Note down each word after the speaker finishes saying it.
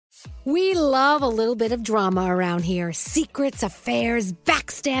We love a little bit of drama around here. Secrets, affairs,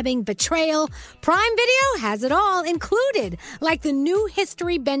 backstabbing, betrayal. Prime Video has it all included, like the new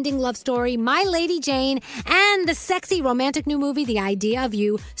history-bending love story, My Lady Jane, and the sexy romantic new movie, The Idea of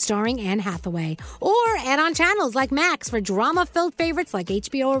You, starring Anne Hathaway. Or add-on channels like Max for drama-filled favorites like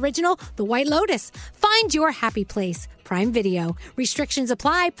HBO original, The White Lotus. Find your happy place. Prime Video. Restrictions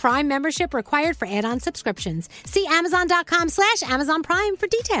apply. Prime membership required for add-on subscriptions. See Amazon.com/Amazon Prime for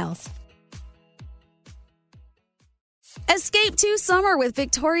details. Escape to summer with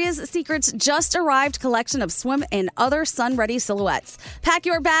Victoria's Secret's just-arrived collection of swim and other sun-ready silhouettes. Pack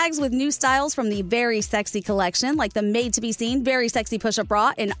your bags with new styles from the Very Sexy collection, like the made-to-be-seen Very Sexy push-up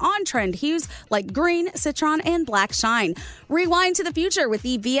bra in on-trend hues like green, citron, and black shine. Rewind to the future with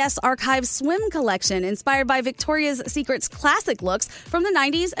the VS Archive Swim collection, inspired by Victoria's Secret's classic looks from the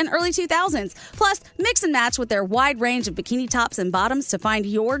 90s and early 2000s. Plus, mix and match with their wide range of bikini tops and bottoms to find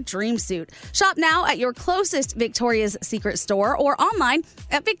your dream suit. Shop now at your closest Victoria's Secret store or online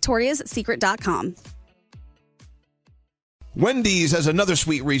at victoriassecret.com. Wendy's has another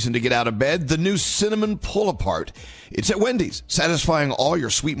sweet reason to get out of bed, the new cinnamon pull-apart. It's at Wendy's, satisfying all your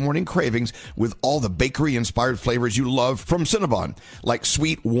sweet morning cravings with all the bakery-inspired flavors you love from Cinnabon, like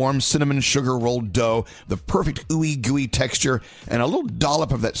sweet, warm cinnamon sugar rolled dough, the perfect ooey gooey texture, and a little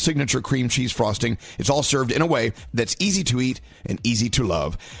dollop of that signature cream cheese frosting. It's all served in a way that's easy to eat and easy to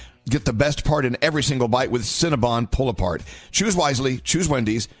love. Get the best part in every single bite with Cinnabon Pull-Apart. Choose wisely. Choose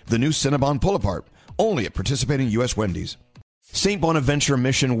Wendy's, the new Cinnabon Pull-Apart. Only at participating U.S. Wendy's. St. Bonaventure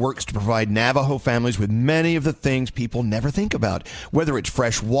Mission works to provide Navajo families with many of the things people never think about. Whether it's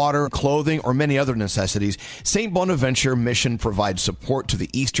fresh water, clothing, or many other necessities, St. Bonaventure Mission provides support to the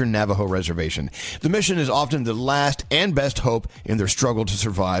Eastern Navajo Reservation. The mission is often the last and best hope in their struggle to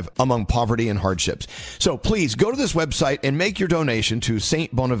survive among poverty and hardships. So please go to this website and make your donation to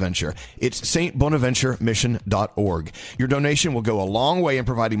St. Bonaventure. It's stbonaventuremission.org. Your donation will go a long way in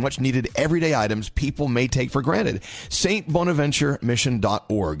providing much needed everyday items people may take for granted. stbonaventuremission.org.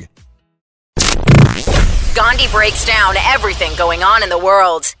 Gandhi breaks down everything going on in the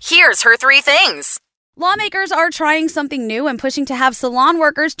world. Here's her 3 things. Lawmakers are trying something new and pushing to have salon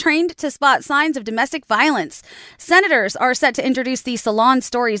workers trained to spot signs of domestic violence. Senators are set to introduce the Salon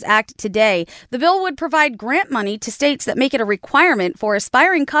Stories Act today. The bill would provide grant money to states that make it a requirement for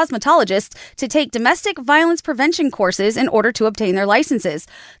aspiring cosmetologists to take domestic violence prevention courses in order to obtain their licenses.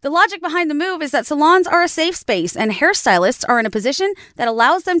 The logic behind the move is that salons are a safe space and hairstylists are in a position that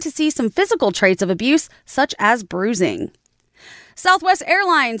allows them to see some physical traits of abuse, such as bruising. Southwest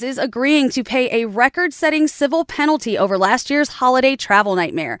Airlines is agreeing to pay a record-setting civil penalty over last year's holiday travel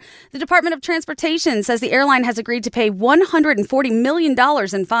nightmare. The Department of Transportation says the airline has agreed to pay $140 million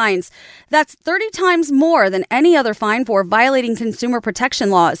in fines. That's 30 times more than any other fine for violating consumer protection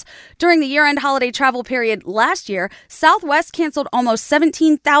laws. During the year-end holiday travel period last year, Southwest canceled almost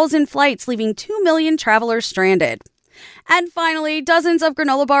 17,000 flights, leaving 2 million travelers stranded. And finally, dozens of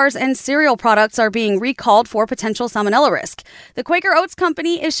granola bars and cereal products are being recalled for potential salmonella risk. The Quaker Oats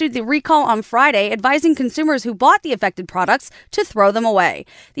Company issued the recall on Friday, advising consumers who bought the affected products to throw them away.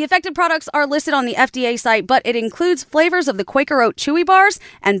 The affected products are listed on the FDA site, but it includes flavors of the Quaker Oat Chewy Bars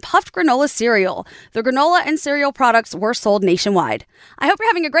and puffed granola cereal. The granola and cereal products were sold nationwide. I hope you're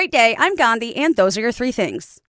having a great day. I'm Gandhi, and those are your 3 things.